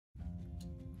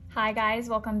Hi guys,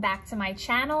 welcome back to my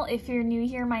channel. If you're new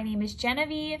here, my name is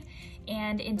Genevieve,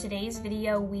 and in today's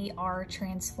video we are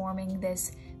transforming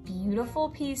this beautiful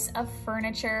piece of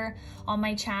furniture. On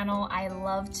my channel, I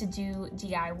love to do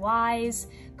DIYs,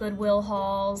 Goodwill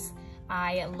hauls.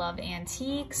 I love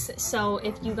antiques, so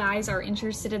if you guys are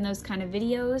interested in those kind of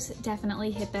videos,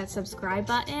 definitely hit that subscribe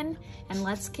button and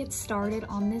let's get started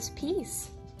on this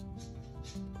piece.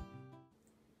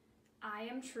 I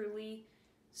am truly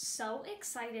so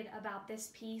excited about this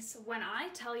piece. When I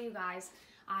tell you guys,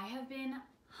 I have been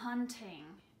hunting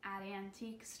at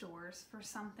antique stores for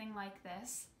something like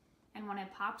this, and when it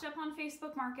popped up on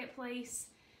Facebook Marketplace,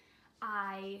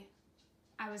 I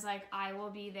was like, I will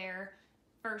be there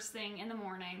first thing in the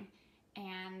morning.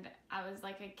 And I was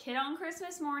like a kid on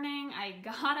Christmas morning. I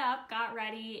got up, got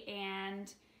ready,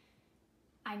 and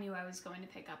I knew I was going to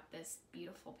pick up this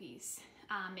beautiful piece.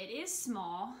 It is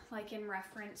small, like in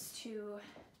reference to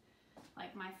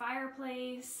like my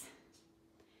fireplace.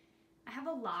 I have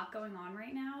a lot going on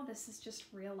right now. This is just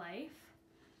real life.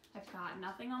 I've got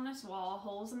nothing on this wall,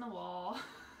 holes in the wall.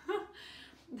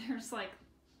 There's like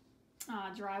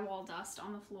drywall dust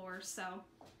on the floor, so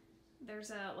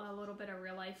there's a little bit of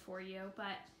real life for you.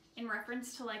 But in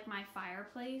reference to like my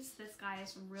fireplace, this guy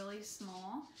is really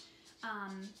small,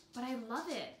 but I love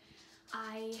it.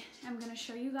 I am gonna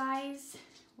show you guys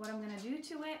what I'm gonna do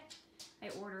to it. I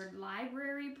ordered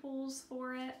library pools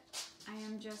for it. I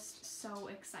am just so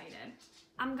excited.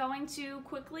 I'm going to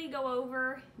quickly go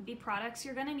over the products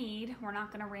you're gonna need. We're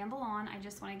not gonna ramble on. I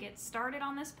just wanna get started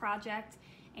on this project,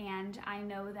 and I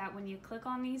know that when you click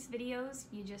on these videos,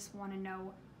 you just wanna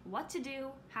know what to do,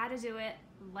 how to do it.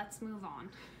 Let's move on.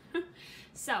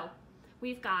 So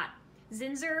we've got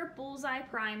Zinsser Bullseye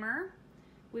Primer.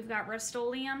 We've got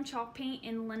Rust-Oleum chalk paint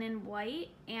in linen white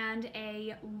and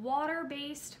a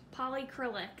water-based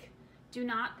polyacrylic. Do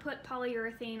not put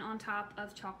polyurethane on top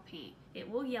of chalk paint. It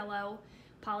will yellow.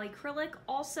 Polyacrylic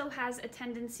also has a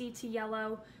tendency to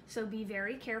yellow, so be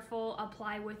very careful.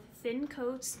 Apply with thin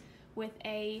coats with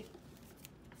a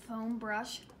foam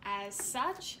brush as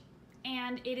such.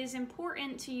 And it is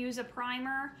important to use a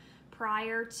primer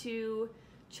prior to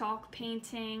chalk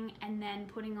painting and then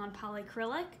putting on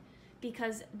polyacrylic,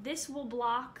 because this will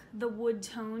block the wood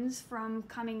tones from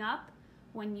coming up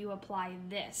when you apply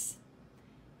this.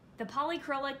 The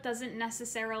polyacrylic doesn't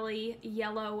necessarily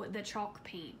yellow the chalk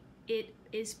paint. It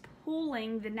is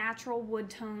pulling the natural wood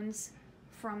tones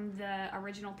from the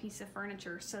original piece of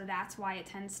furniture, so that's why it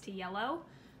tends to yellow.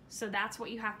 So that's what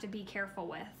you have to be careful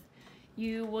with.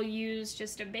 You will use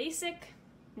just a basic,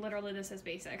 literally this is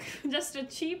basic, just a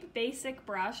cheap basic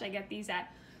brush. I get these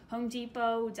at Home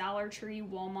Depot, Dollar Tree,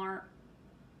 Walmart.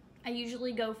 I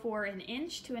usually go for 1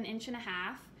 inch to 1.5 inches.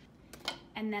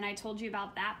 And then I told you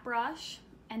about that brush.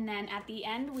 And then at the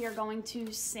end, we are going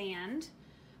to sand,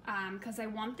 because I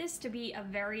want this to be a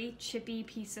very chippy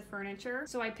piece of furniture.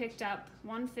 So I picked up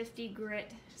 150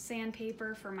 grit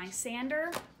sandpaper for my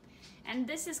sander. And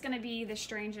this is gonna be the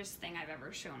strangest thing I've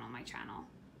ever shown on my channel.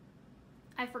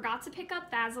 I forgot to pick up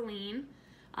Vaseline.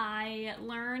 I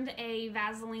learned a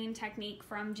Vaseline technique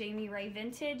from Jamie Ray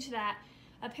Vintage that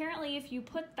apparently if you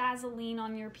put Vaseline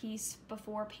on your piece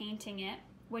before painting it,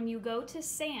 when you go to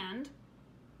sand,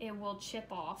 it will chip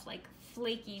off like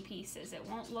flaky pieces. It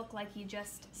won't look like you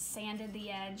just sanded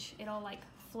the edge. It'll like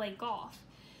flake off.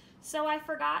 So I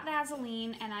forgot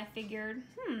Vaseline and I figured,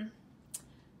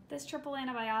 this triple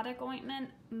antibiotic ointment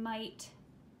might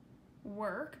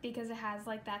work because it has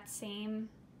like that same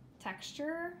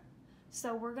texture.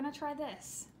 So we're gonna try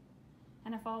this.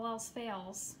 And if all else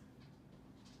fails,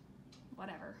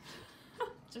 whatever.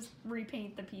 Just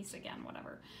repaint the piece again,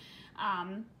 whatever.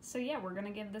 So yeah, we're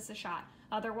gonna give this a shot.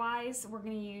 Otherwise, we're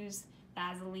gonna use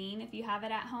Vaseline if you have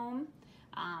it at home.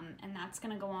 And that's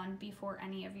gonna go on before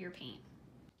any of your paint.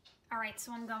 All right,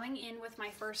 so I'm going in with my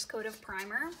first coat of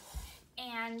primer.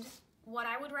 And what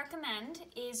I would recommend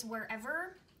is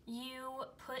wherever you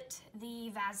put the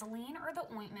Vaseline or the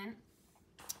ointment,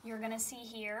 you're gonna see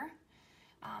here,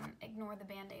 ignore the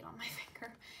Band-Aid on my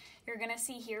finger, you're gonna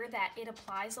see here that it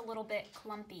applies a little bit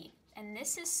clumpy. And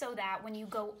this is so that when you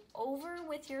go over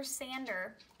with your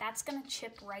sander, that's gonna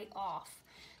chip right off.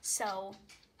 So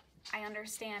I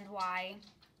understand why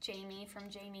Jamie from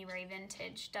Jamie Ray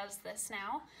Vintage does this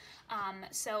now.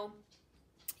 So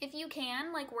if you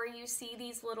can, like where you see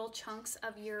these little chunks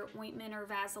of your ointment or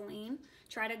Vaseline,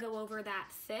 try to go over that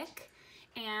thick.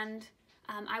 And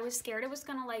I was scared it was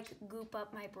gonna like goop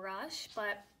up my brush,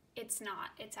 but it's not.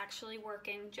 It's actually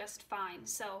working just fine.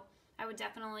 So I would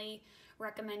definitely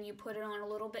recommend you put it on a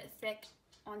little bit thick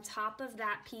on top of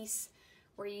that piece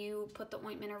where you put the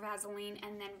ointment or Vaseline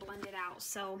and then blend it out.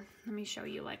 So let me show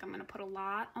you, like I'm gonna put a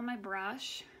lot on my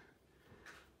brush.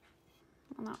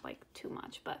 Well, not like too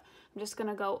much, but I'm just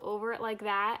gonna go over it like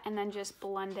that and then just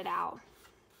blend it out.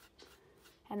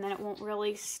 And then it won't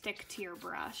really stick to your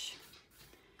brush.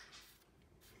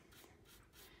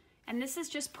 And this is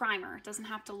just primer, it doesn't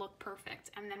have to look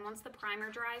perfect. And then once the primer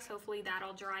dries, hopefully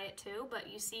that'll dry it too, but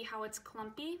you see how it's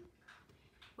clumpy?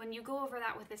 When you go over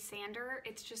that with a sander,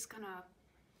 it's just gonna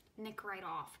nick right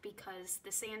off because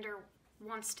the sander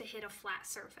wants to hit a flat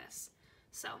surface.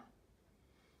 So,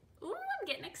 ooh, I'm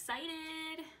getting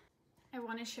excited. I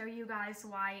wanna show you guys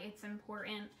why it's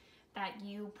important that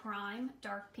you prime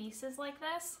dark pieces like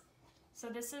this. So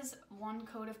this is one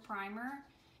coat of primer,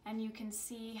 and you can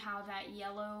see how that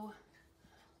yellow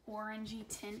orangey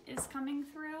tint is coming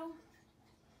through.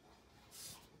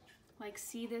 Like,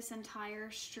 see this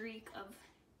entire streak of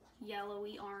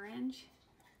yellowy orange.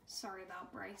 Sorry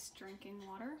about Bryce drinking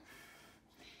water.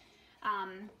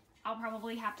 I'll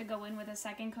probably have to go in with a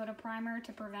second coat of primer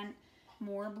to prevent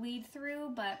more bleed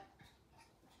through, but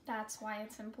that's why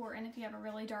it's important. If you have a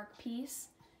really dark piece,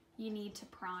 you need to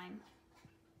prime.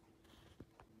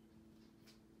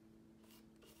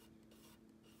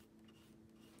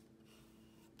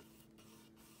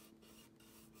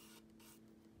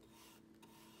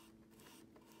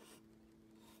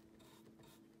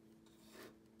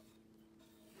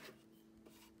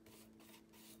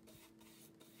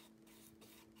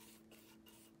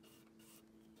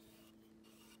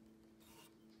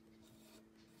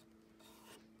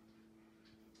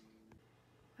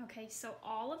 Okay, so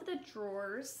all of the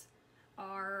drawers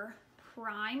are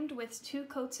primed with 2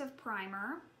 coats of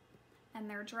primer, and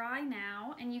they're dry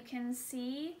now, and you can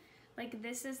see, like,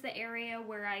 this is the area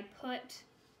where I put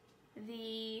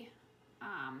the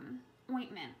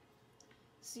ointment.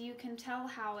 So you can tell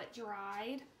how it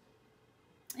dried.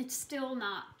 It's still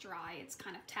not dry, it's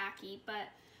kind of tacky, but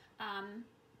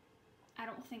I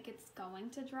don't think it's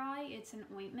going to dry. It's an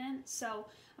ointment. So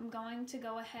I'm going to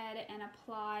go ahead and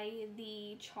apply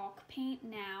the chalk paint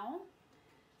now.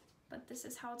 But this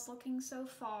is how it's looking so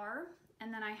far.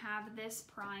 And then I have this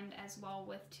primed as well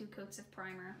with 2 coats of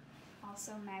primer.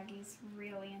 Also, Maggie's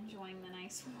really enjoying the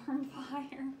nice warm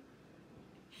fire.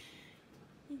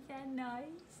 Is that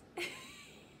nice?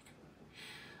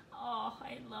 Oh,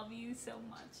 I love you so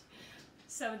much.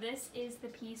 So this is the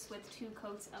piece with 2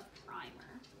 coats of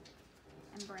primer.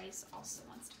 And Bryce also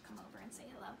wants to come over and say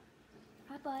hello.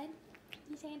 Hi, bud.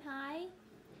 You saying hi?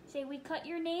 Say we cut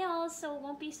your nails so it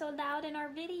won't be so loud in our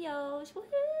videos.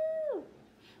 Woohoo!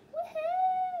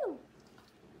 Woohoo!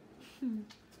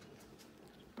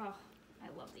 Oh,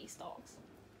 I love these dogs.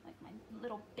 Like my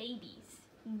little babies.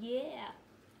 Yeah.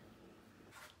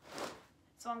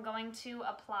 So I'm going to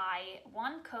apply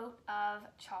 1 coat of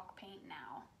chalk paint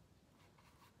now.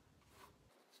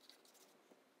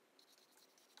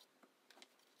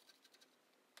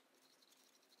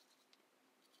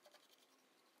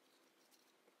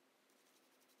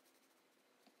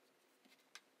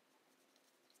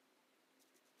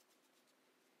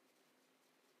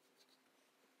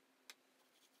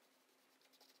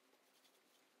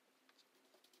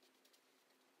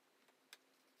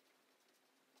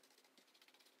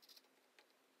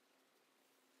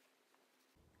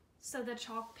 So the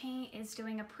chalk paint is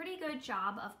doing a pretty good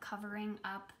job of covering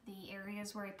up the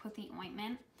areas where I put the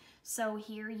ointment. So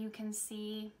here you can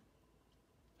see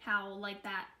how like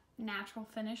that natural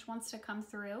finish wants to come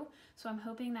through. So I'm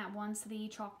hoping that once the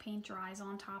chalk paint dries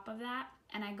on top of that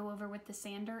and I go over with the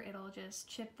sander, it'll just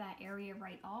chip that area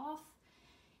right off.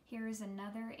 Here's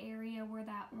another area where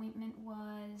that ointment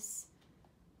was.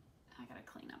 I gotta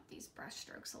clean up these brush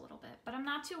strokes a little bit, but I'm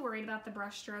not too worried about the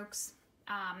brush strokes.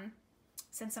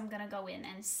 Since I'm gonna go in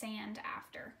and sand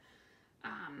after.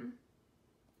 And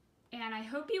I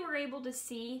hope you were able to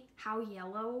see how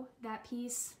yellow that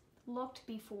piece looked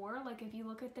before. Like if you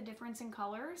look at the difference in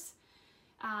colors,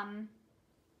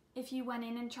 if you went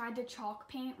in and tried to chalk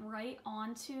paint right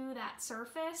onto that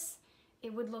surface,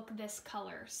 it would look this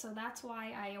color. So that's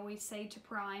why I always say to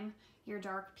prime your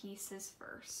dark pieces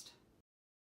first.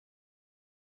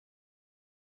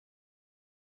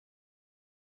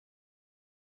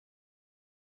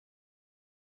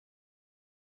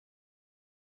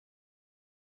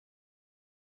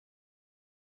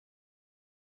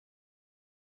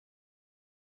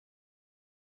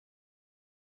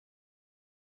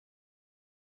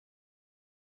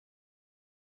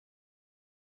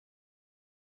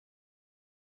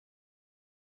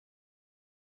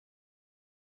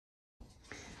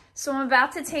 So I'm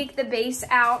about to take the base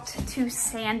out to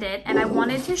sand it, and I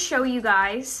wanted to show you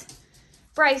guys.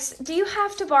 Bryce, do you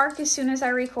have to bark as soon as I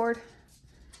record?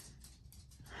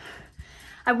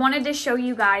 I wanted to show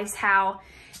you guys how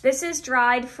this is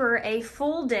dried for a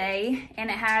full day, and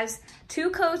it has 2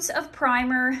 coats of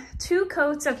primer, 2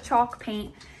 coats of chalk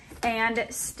paint, and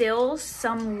still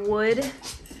some wood,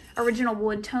 original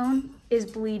wood tone is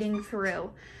bleeding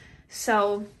through.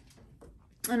 So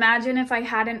imagine if I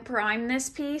hadn't primed this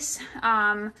piece,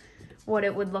 what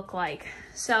it would look like.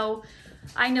 So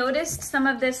I noticed some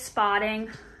of this spotting.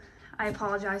 I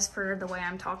apologize for the way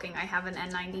I'm talking. I have an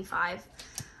N95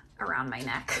 around my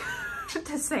neck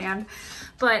to sand,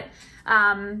 but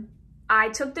I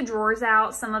took the drawers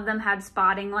out. Some of them had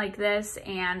spotting like this,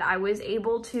 and I was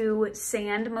able to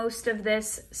sand most of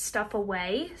this stuff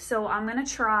away. So I'm gonna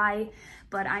try,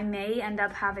 but I may end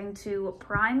up having to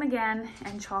prime again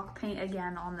and chalk paint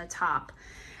again on the top.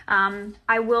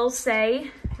 I will say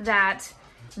that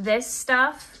this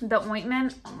stuff, the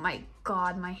ointment, oh my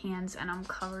God, my hands, and I'm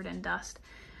covered in dust.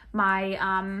 My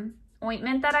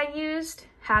ointment that I used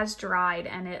has dried,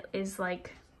 and it is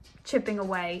like chipping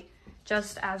away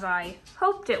just as I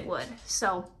hoped it would.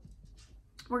 So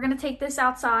we're gonna take this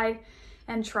outside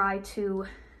and try to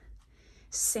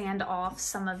sand off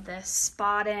some of this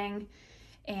spotting.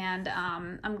 And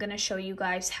I'm gonna show you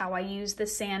guys how I use the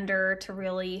sander to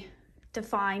really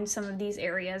define some of these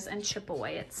areas and chip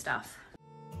away at stuff.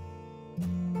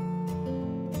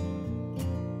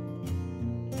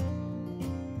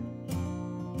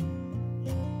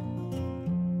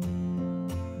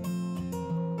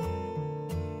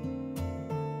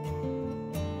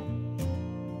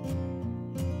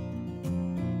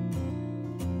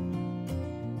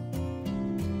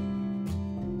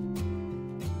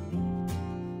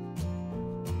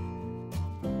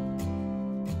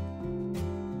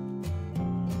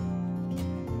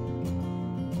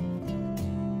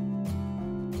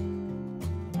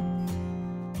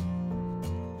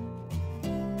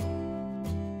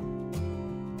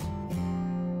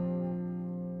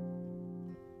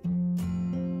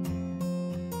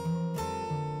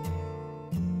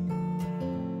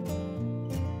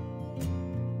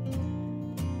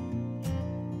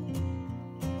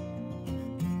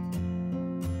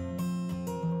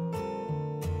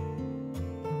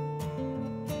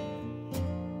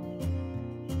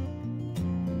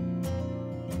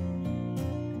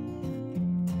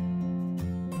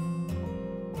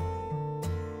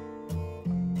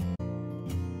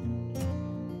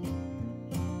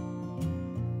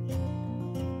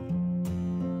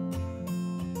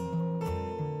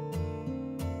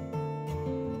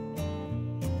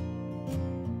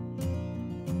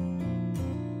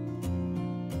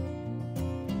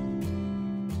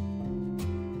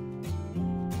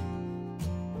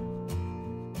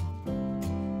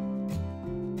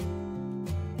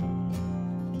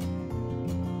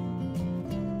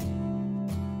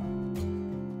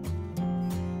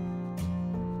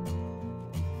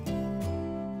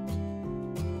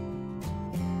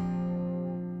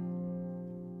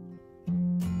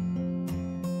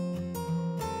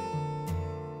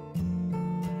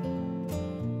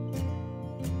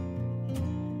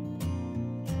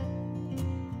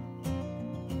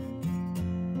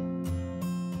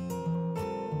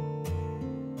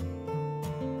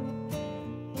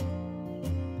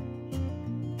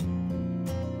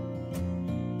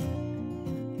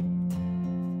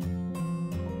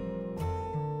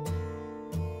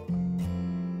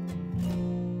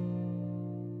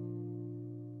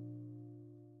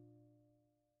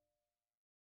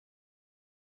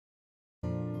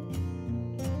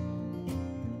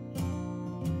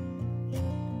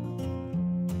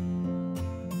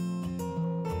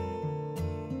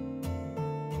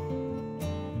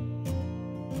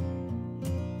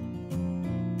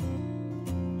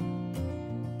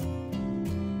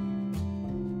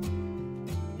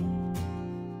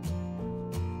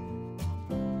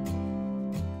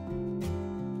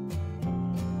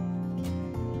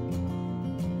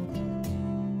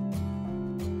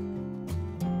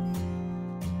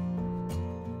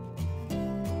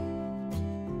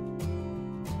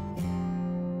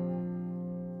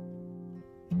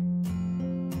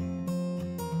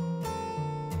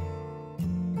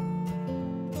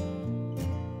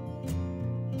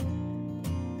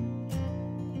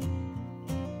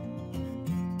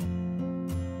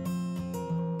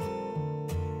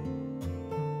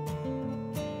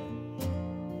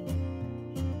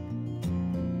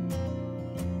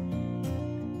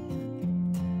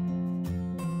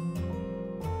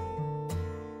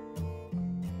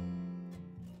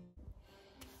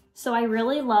 So I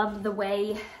really loved the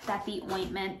way that the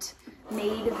ointment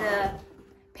made the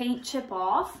paint chip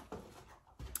off,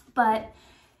 but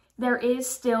there is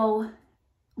still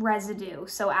residue.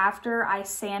 So after I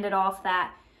sanded off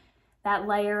that that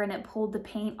layer and it pulled the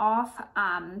paint off.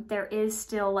 There is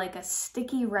still like a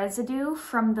sticky residue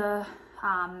from the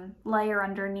layer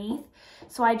underneath.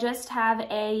 So I just have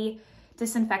a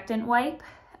disinfectant wipe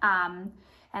and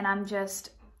I'm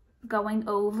just going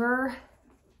over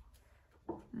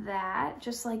that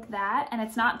just like that, and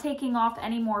it's not taking off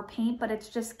any more paint, but it's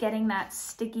just getting that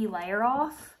sticky layer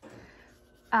off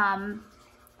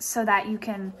so that you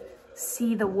can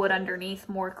see the wood underneath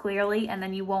more clearly, and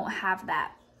then you won't have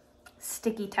that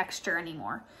sticky texture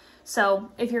anymore.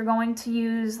 So if you're going to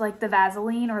use like the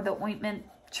Vaseline or the ointment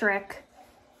trick,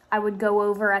 I would go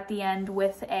over at the end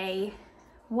with a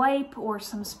wipe or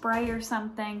some spray or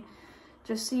something,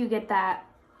 just so you get that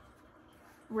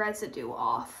residue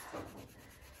off.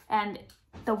 And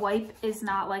the wipe is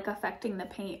not like affecting the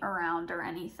paint around or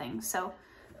anything. So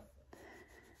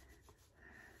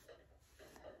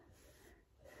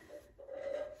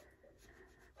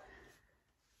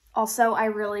also, I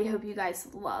really hope you guys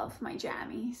love my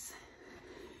jammies.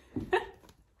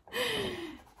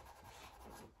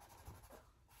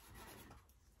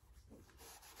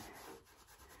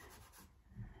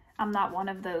 I'm not one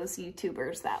of those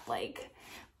YouTubers that like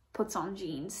puts on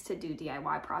jeans to do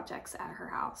DIY projects at her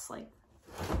house. Like,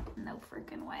 no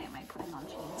freaking way am I putting on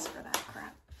jeans for that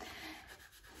crap.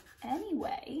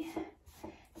 Anyway,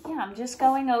 yeah, I'm just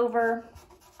going over,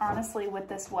 honestly with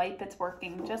this wipe, it's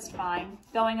working just fine.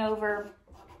 Going over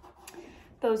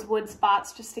those wood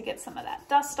spots just to get some of that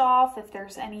dust off, if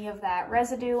there's any of that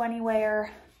residue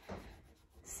anywhere.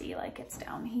 See, like it's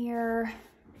down here,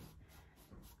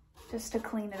 just to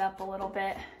clean it up a little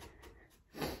bit.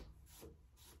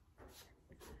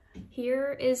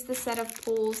 Here is the set of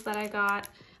pulls that I got.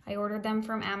 I ordered them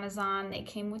from Amazon. They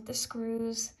came with the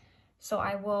screws. So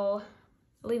I will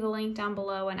leave a link down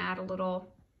below and add a little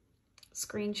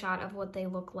screenshot of what they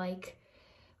look like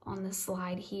on the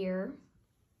slide here.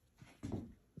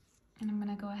 And I'm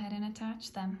gonna go ahead and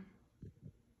attach them.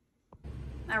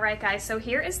 All right, guys, so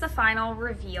here is the final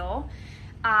reveal.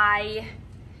 I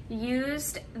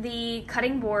used the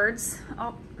cutting boards.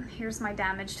 Oh, here's my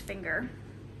damaged finger.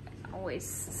 Always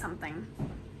something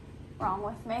wrong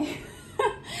with me.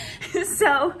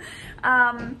 So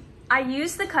I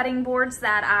used the cutting boards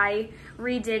that I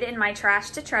redid in my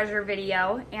Trash to Treasure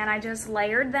video, and I just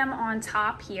layered them on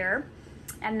top here.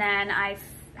 And then I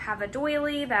have a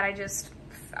doily that I just,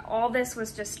 all this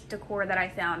was just decor that I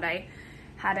found. I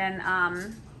had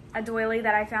a doily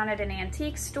that I found at an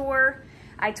antique store.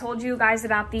 I told you guys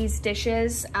about these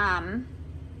dishes.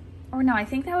 Or no, I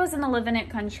think that was in the Livin' It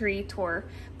Country tour,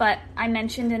 but I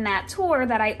mentioned in that tour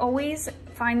that I always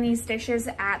find these dishes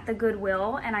at the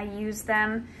Goodwill and I use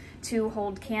them to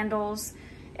hold candles.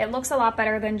 It looks a lot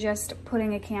better than just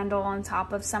putting a candle on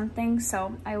top of something,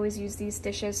 so I always use these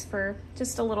dishes for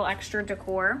just a little extra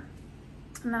decor.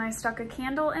 And then I stuck a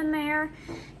candle in there,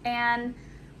 and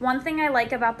one thing I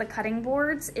like about the cutting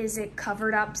boards is it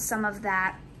covered up some of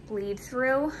that bleed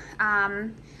through.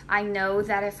 I know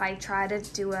that if I try to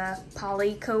do a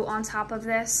poly coat on top of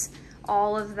this,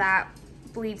 all of that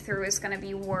bleed through is going to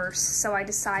be worse. So I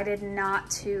decided not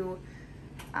to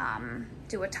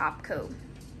do a top coat.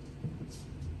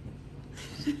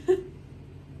 You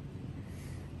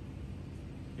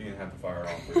can have to fire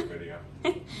off this video.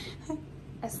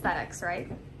 Aesthetics, right?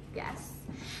 Yes.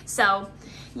 So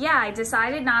yeah, I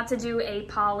decided not to do a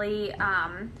poly.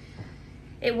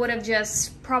 It would have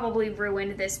just probably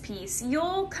ruined this piece.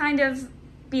 You'll kind of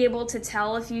be able to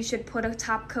tell if you should put a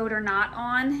top coat or not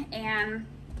on. And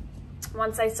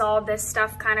once I saw this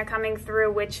stuff kind of coming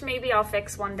through, which maybe I'll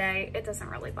fix one day, it doesn't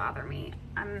really bother me.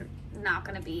 I'm not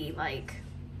gonna be like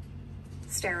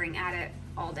staring at it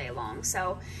all day long.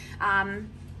 So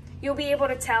you'll be able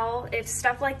to tell if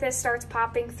stuff like this starts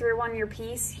popping through on your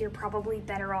piece, you're probably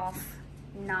better off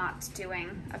not doing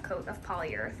a coat of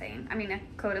polyurethane. I mean, a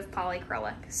coat of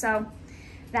polyacrylic. So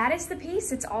that is the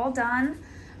piece. It's all done.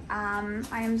 I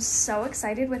am so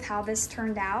excited with how this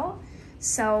turned out.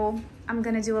 So I'm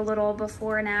gonna do a little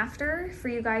before and after for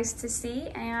you guys to see,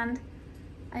 and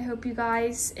I hope you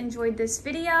guys enjoyed this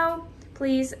video.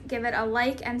 Please give it a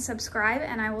like and subscribe,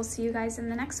 and I will see you guys in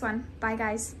the next one. Bye,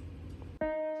 guys.